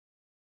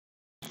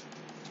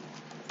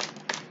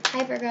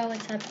Hi Virgo,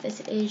 what's up?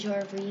 This is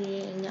your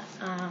reading,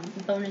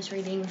 bonus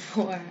reading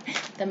for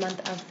the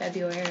month of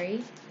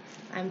February.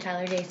 I'm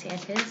Tyler J.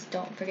 Santis.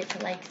 Don't forget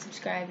to like,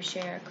 subscribe,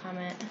 share,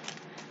 comment.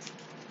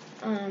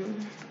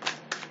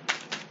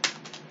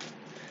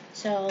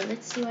 So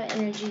let's see what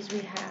energies we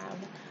have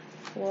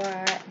for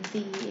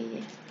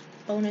the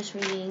bonus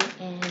reading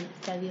in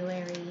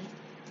February.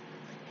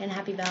 And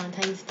happy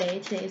Valentine's Day.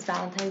 Today is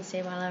Valentine's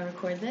Day while I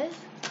record this.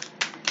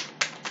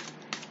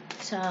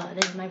 So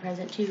this is my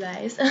present to you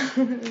guys.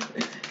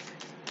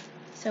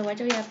 So what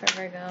do we have for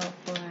Virgo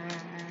for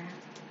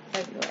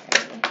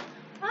February?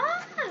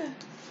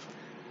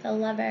 The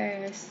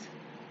Lovers.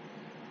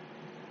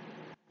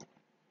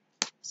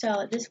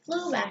 So this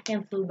flew back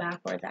and flew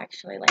backwards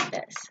actually like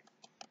this.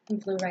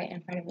 And flew right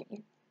in front of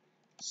me.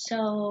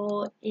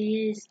 So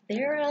is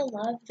there a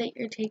love that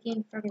you're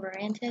taking for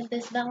granted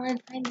this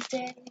Valentine's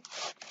Day?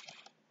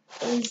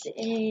 Is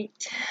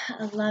it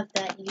a love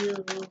that you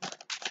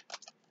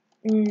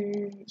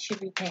should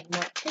be paying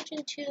more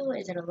attention to?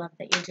 Is it a love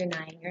that you're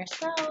denying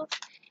yourself?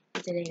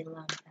 Is it a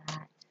love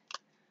that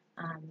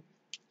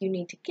you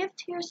need to give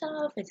to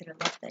yourself? Is it a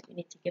love that you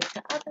need to give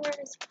to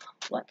others?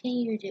 What can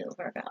you do,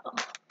 Virgo?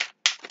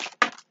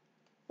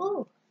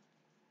 Ooh.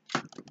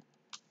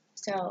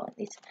 So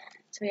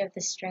we have the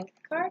Strength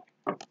card.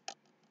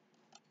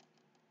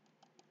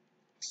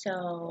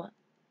 So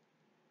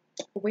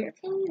where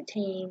can you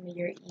tame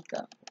your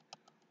ego?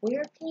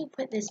 Where can you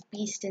put this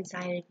beast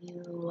inside of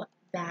you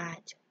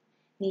that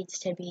needs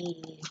to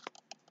be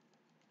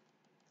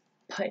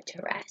put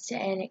to rest?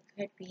 And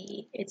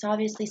it's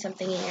obviously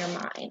something in your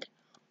mind.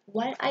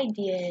 What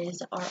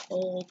ideas are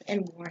old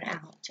and worn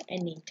out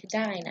and need to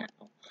die now?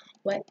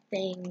 What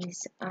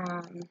things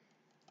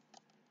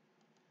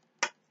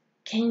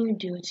can you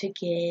do to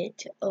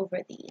get over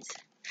these?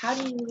 How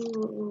do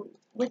you,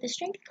 with the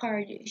Strength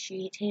card,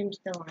 she tames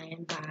the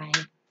lion by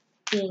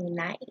being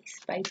nice,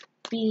 by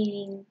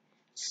being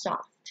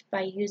soft,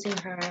 by using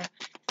her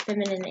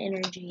feminine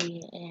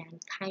energy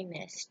and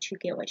kindness to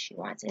get what she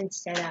wants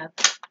instead of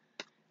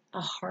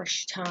a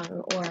harsh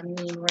tongue or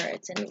mean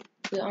words. And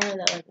we all know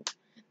that, like,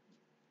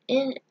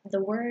 in the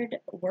word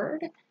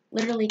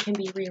literally can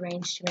be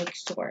rearranged to make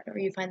sword, or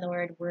you find the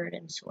word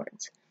in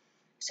swords.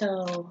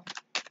 So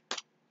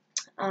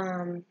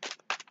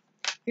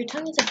your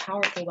tongue is a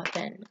powerful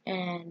weapon,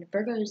 and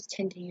Virgos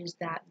tend to use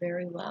that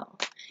very well.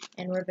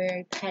 And we're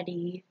very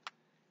petty.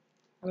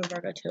 I'm a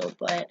Virgo too,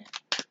 but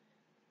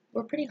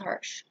we're pretty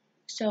harsh.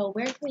 So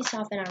where can we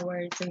soften our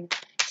words and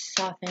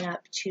soften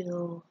up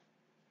to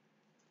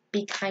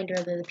be kinder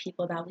to the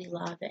people that we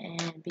love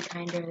and be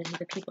kinder to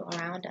the people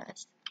around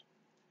us?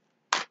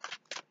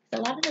 A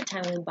lot of the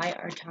time we bite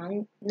our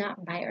tongue,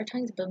 not bite our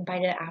tongues, but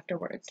bite it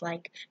afterwards,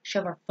 like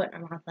shove our foot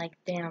in our mouth, like,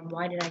 damn,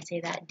 why did I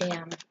say that?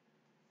 Damn.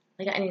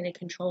 Like, I need to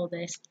control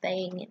this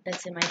thing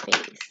that's in my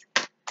face.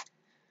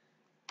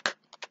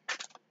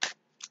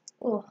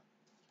 Oh.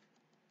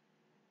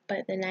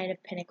 But the Knight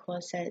of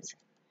Pentacles says,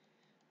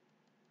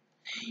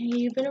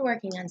 you've been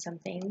working on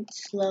something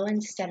slow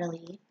and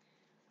steadily.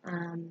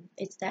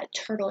 It's that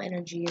turtle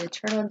energy. The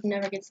turtle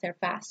never gets there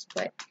fast,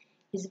 but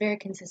he's very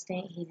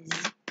consistent.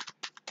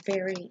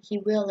 He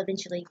will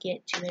eventually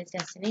get to his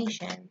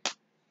destination.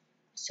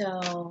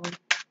 So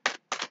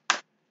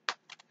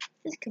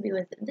this could be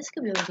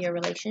with your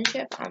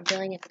relationship. I'm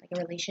feeling it's like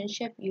a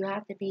relationship. You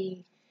have to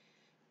be,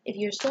 if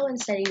you're slow and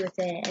steady with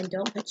it and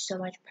don't put so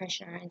much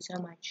pressure and so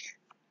much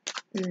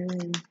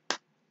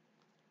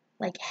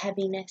like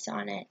heaviness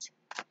on it,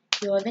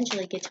 you'll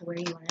eventually get to where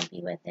you want to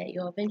be with it.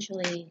 You'll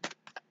eventually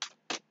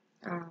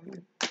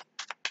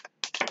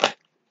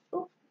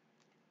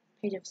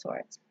Page of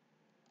Swords.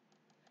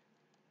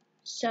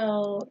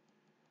 So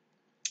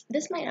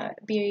this might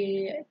not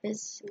be,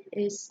 this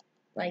is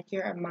like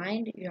your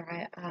mind, your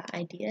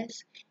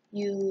ideas.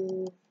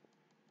 You're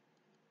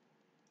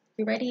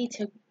ready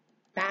to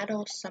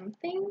battle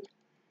something,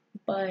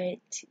 but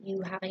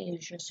you haven't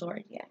used your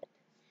sword yet.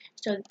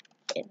 So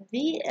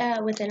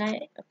with the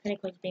Knight of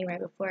Pentacles being right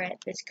before it,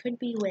 this could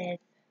be with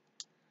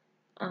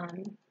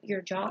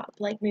your job.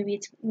 Like, maybe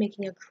it's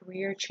making a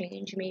career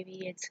change,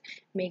 maybe it's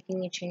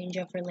making a change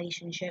of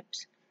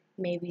relationships,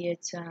 maybe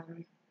it's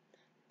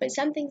but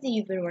something that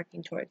you've been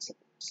working towards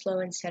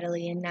slow and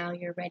steadily, and now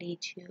you're ready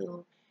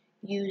to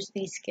use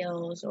these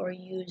skills or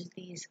use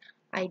these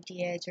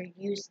ideas or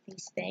use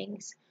these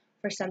things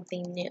for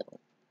something new.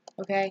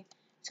 Okay?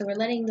 So we're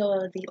letting go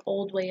of the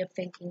old way of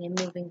thinking and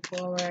moving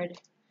forward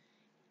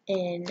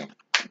in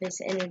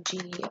this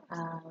energy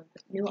of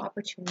new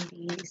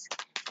opportunities,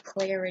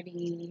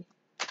 clarity.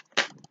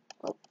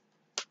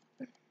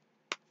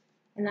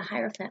 And the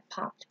Hierophant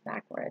popped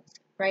backwards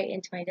right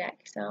into my deck.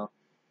 So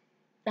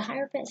the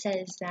Hierophant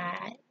says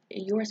that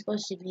you're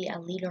supposed to be a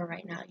leader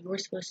right now. You're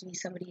supposed to be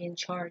somebody in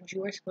charge.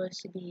 You're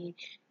supposed to be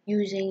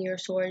using your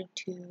sword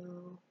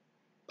to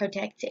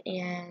protect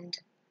and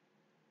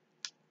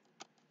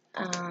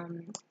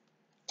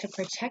to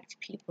protect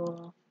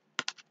people.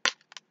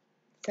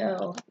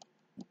 So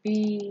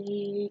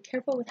be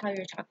careful with how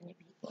you're talking to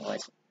people.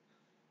 Is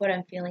what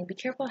I'm feeling. Be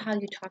careful how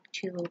you talk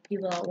to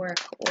people at work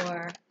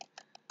or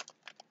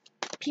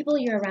people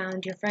you're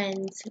around, your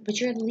friends, but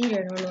you're the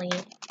leader normally.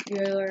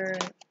 You're,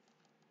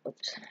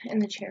 oops, in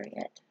the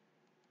Chariot.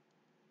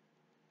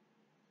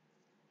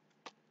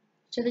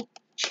 So the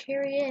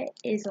Chariot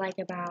is like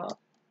about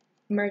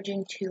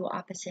merging two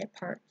opposite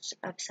parts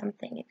of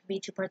something. It could be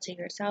two parts of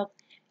yourself.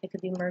 It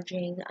could be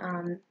merging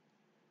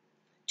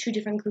two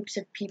different groups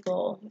of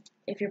people.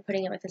 If you're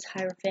putting it with this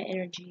Hierophant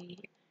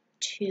energy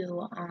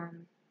to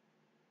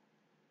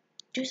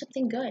do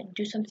something good,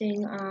 do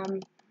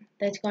something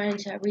that's going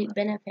to reap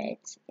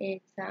benefits.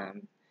 It's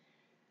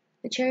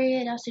the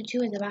Chariot also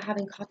too is about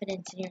having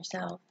confidence in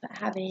yourself,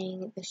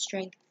 having the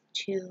strength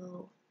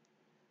to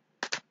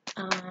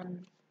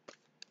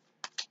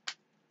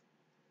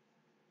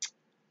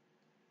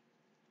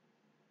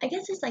I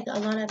guess it's like a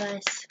lot of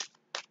us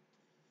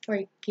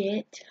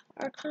forget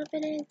our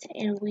confidence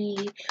and we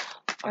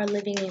are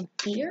living in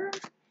fear.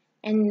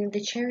 And the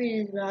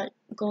Chariot is about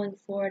going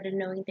forward and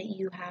knowing that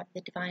you have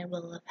the divine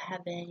will of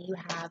heaven. You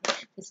have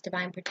this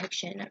divine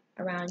protection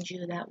around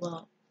you that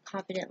will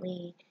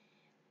confidently,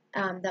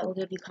 that will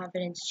give you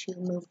confidence to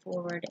move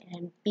forward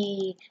and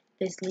be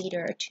this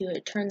leader, to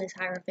turn this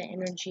Hierophant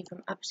energy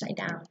from upside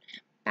down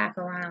back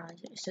around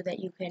so that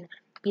you can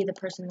be the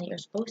person that you're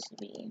supposed to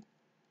be.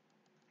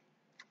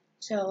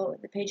 So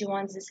the Page of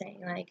Wands is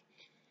saying, like,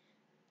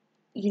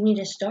 you need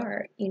to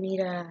start. You need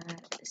to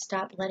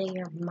stop letting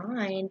your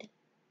mind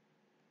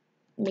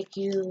make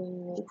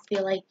you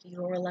feel like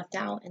you're left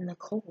out in the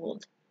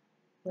cold.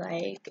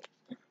 Like,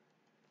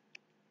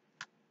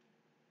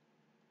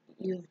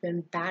 you've been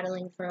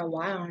battling for a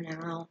while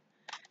now,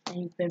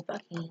 and you've been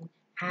fucking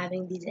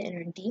having these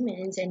inner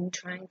demons and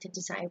trying to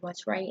decide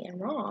what's right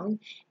and wrong,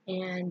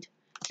 and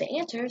the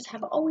answers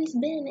have always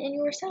been in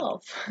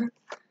yourself.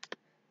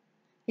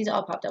 These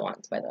all popped at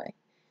once, by the way.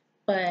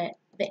 But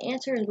the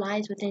answer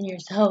lies within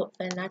yourself,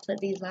 and that's what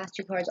these last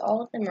two cards,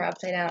 all of them are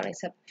upside down,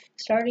 except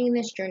starting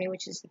this journey,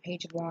 which is the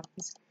Page of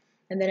Wands.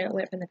 And then it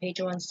went from the Page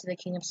of Wands to the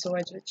King of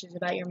Swords, which is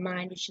about your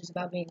mind, which is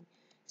about being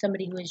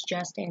somebody who is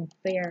just and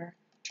fair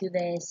to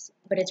this,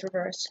 but it's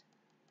reversed.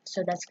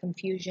 So that's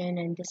confusion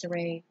and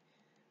disarray.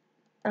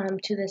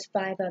 To this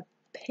Five of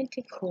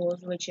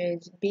Pentacles, which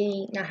is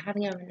being not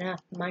having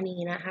enough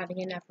money, not having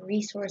enough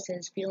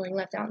resources, feeling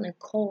left out in the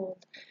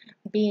cold,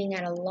 being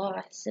at a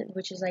loss,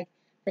 which is like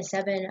the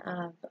Seven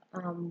of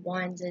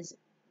Wands is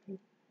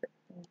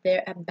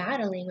they're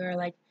battling or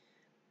like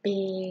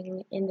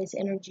being in this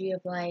energy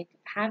of like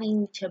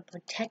having to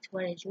protect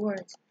what is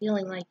yours,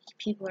 feeling like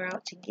people are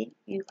out to get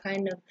you,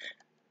 kind of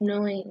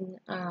knowing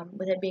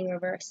with it being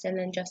reversed. And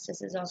then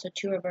Justice is also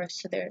two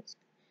reversed, so there's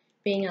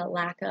being a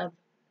lack of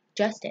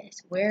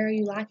justice. Where are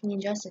you lacking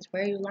in justice?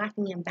 Where are you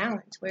lacking in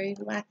balance? Where are you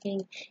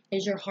lacking?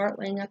 Is your heart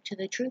weighing up to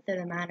the truth of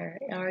the matter?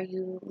 Are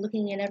you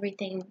looking at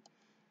everything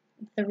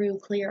through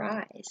clear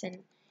eyes? And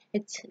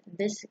it's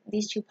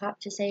these two pop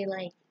to say,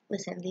 like,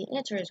 listen, the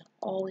answer is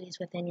always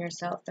within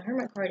yourself. The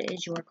Hermit card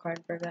is your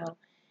card, Virgo.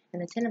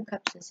 And the Ten of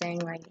Cups is saying,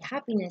 like,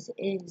 happiness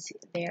is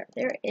there.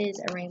 There is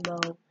a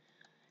rainbow.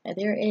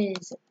 There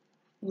is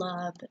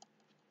love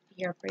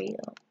here for you.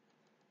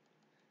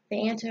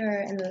 The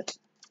answer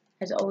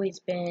has always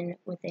been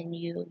within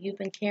you. You've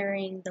been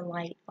carrying the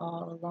light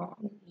all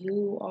along.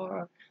 You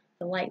are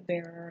the light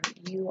bearer.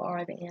 You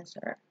are the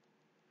answer.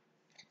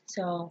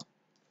 So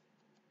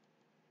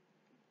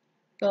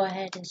go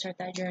ahead and start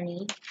that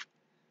journey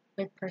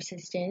with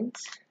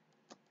persistence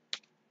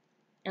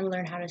and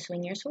learn how to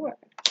swing your sword.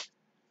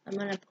 I'm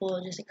going to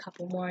pull just a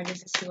couple more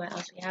just to see what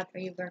else we have for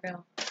you,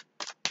 Virgo.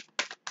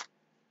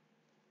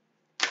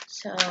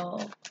 So,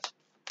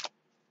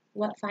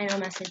 what final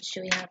message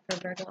do we have for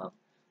Virgo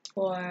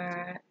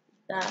for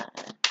the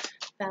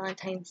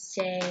Valentine's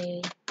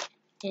Day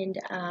end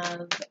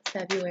of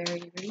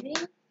February reading?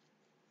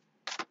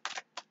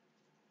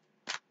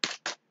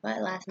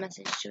 What last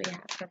message do we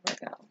have for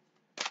Virgo?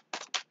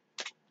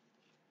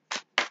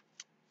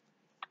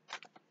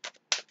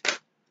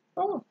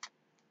 Oh,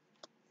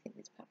 I think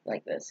it's popped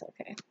like this.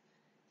 Okay,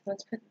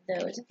 let's put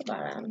those at the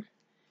bottom.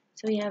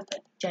 So we have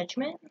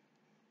Judgment.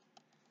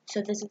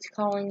 So this is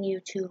calling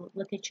you to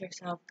look at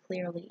yourself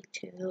clearly,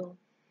 to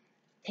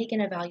take an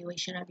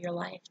evaluation of your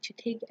life, to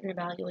take an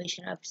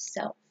evaluation of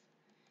self,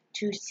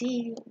 to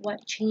see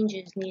what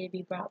changes need to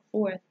be brought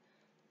forth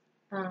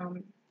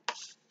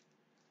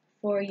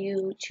for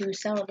you to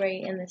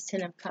celebrate in this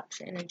Ten of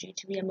Cups energy,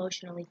 to be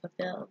emotionally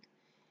fulfilled.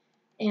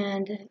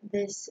 And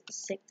this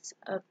Six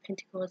of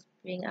Pentacles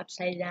being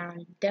upside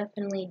down,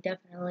 definitely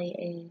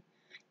a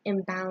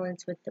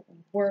imbalance with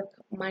work,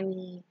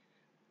 money,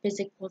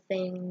 physical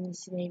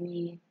things.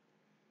 Maybe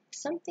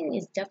something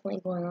is definitely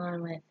going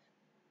on with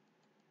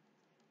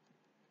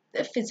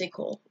the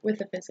physical,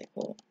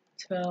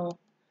 So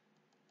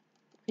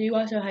you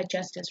also had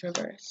Justice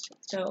reversed.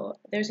 So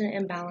there's an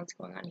imbalance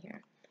going on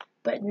here.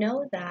 But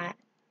know that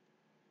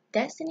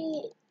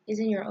destiny is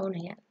in your own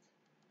hands.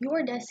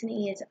 Your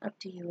destiny is up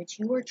to you. It's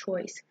your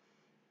choice.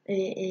 It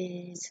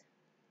is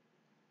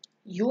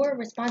your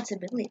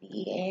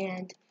responsibility,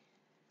 and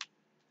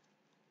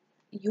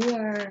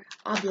your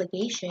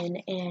obligation,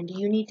 and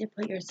you need to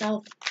put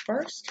yourself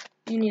first.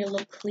 You need to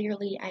look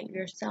clearly at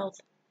yourself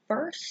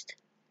first.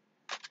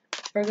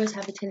 Virgos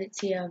have a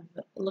tendency of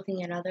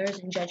looking at others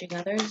and judging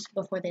others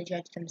before they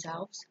judge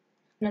themselves.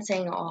 I'm not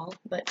saying all,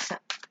 but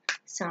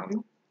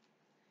some.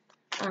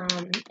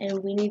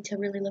 And we need to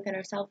really look at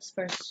ourselves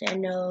first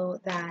and know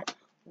that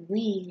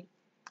we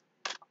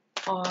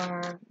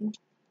are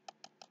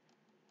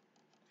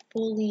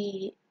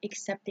fully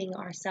accepting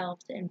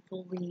ourselves and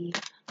fully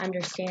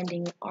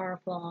understanding our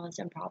flaws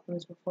and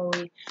problems before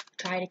we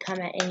try to come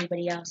at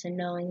anybody else, and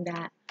knowing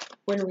that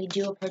when we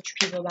do approach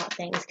people about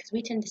things, because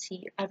we tend to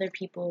see other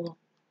people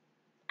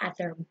at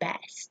their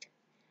best,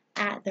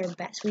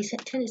 we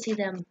tend to see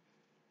them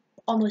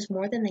almost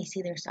more than they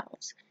see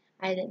themselves.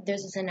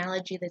 There's this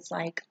analogy that's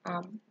like,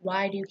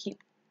 why do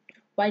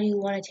you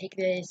want to take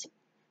this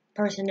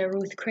person to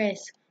Ruth Chris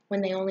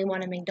when they only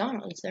want a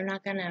McDonald's? They're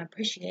not going to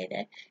appreciate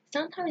it.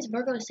 Sometimes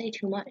Virgos say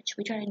too much.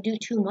 We try to do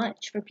too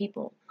much for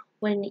people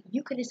when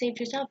you could have saved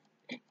yourself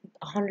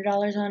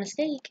 $100 on a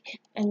steak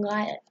and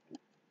got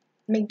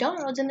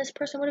McDonald's, and this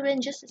person would have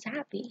been just as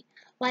happy.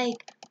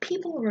 Like,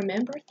 people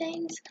remember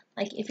things.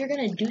 Like, if you're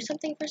going to do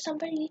something for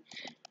somebody,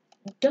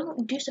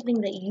 don't do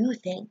something that you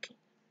think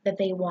that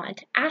they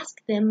want.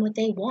 Ask them what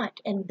they want,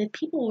 and the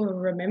people will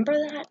remember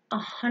that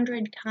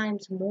 100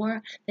 times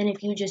more than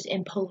if you just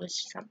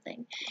impose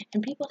something.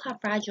 And people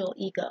have fragile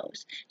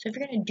egos, so if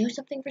you're going to do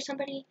something for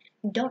somebody,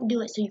 don't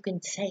do it so you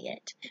can say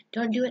it.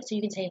 Don't do it so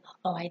you can say,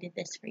 oh, I did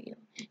this for you.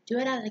 Do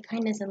it out of the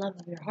kindness and love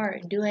of your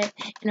heart. Do it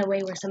in a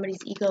way where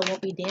somebody's ego won't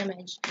be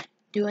damaged.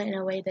 Do it in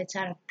a way that's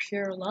out of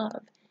pure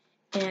love.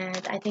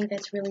 And I think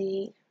that's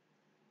really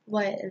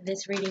what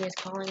this reading is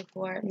calling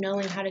for,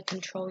 knowing how to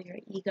control your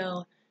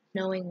ego,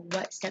 knowing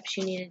what steps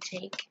you need to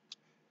take,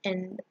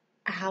 and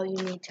how you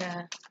need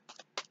to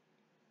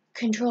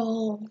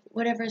control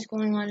whatever's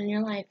going on in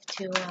your life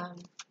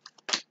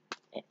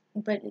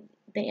but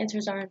the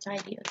answers are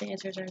inside you. The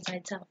answers are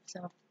inside self.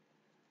 So,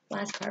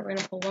 last card, we're going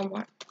to pull one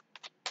more.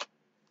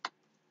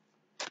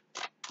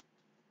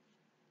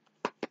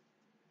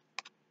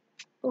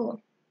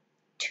 Ooh,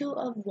 Two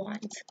of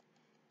Wands.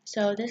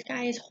 So, this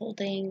guy is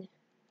holding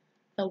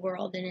the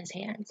world in his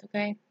hands,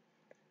 okay?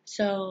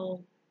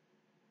 So,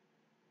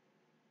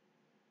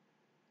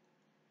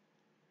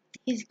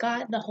 he's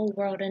got the whole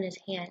world in his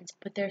hands,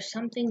 but there's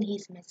something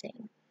he's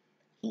missing.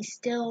 He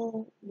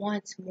still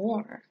wants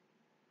more,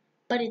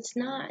 but it's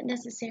not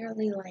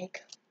necessarily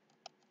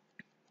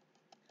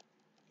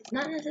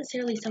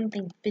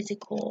something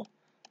physical.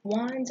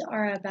 Wands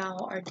are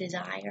about our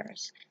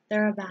desires.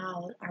 They're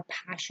about our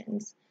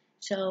passions.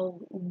 So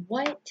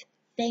what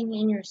thing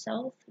in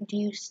yourself do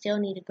you still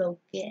need to go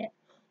get?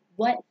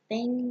 What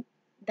thing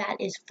that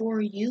is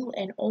for you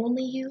and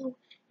only you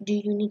do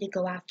you need to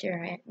go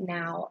after it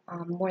now,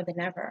 more than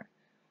ever?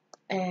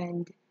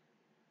 And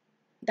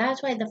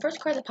that's why the first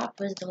card that popped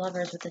was the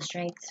Lovers with the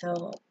Strength.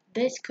 So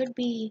this could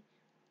be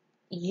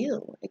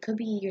you. It could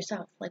be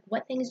yourself. Like,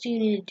 what things do you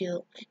need to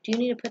do? Do you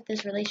need to put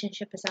this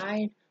relationship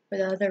aside with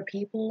other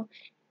people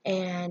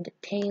and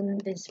tame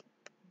this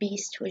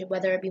beast,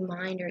 whether it be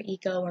mind or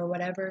ego or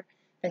whatever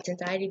that's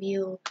inside of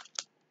you,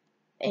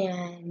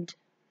 and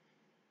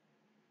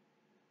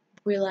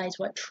realize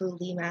what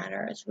truly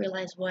matters?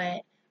 Realize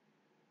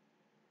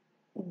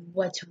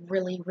what's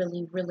really,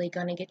 really, really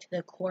gonna get to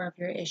the core of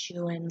your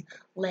issue, and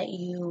let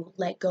you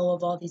let go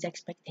of all these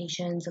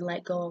expectations and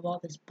let go of all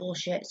this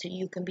bullshit so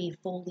you can be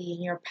fully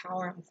in your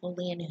power and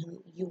fully in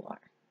who you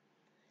are.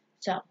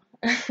 So,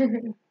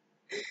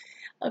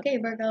 okay,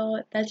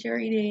 Virgo, that's your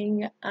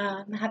reading.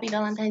 Happy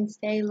Valentine's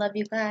Day. Love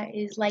you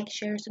guys. Like,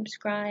 share,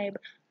 subscribe,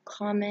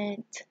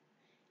 comment,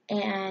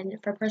 and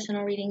for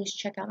personal readings,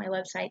 check out my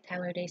website,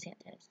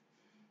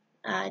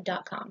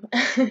 tylerdesantis.com.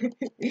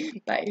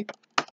 Bye.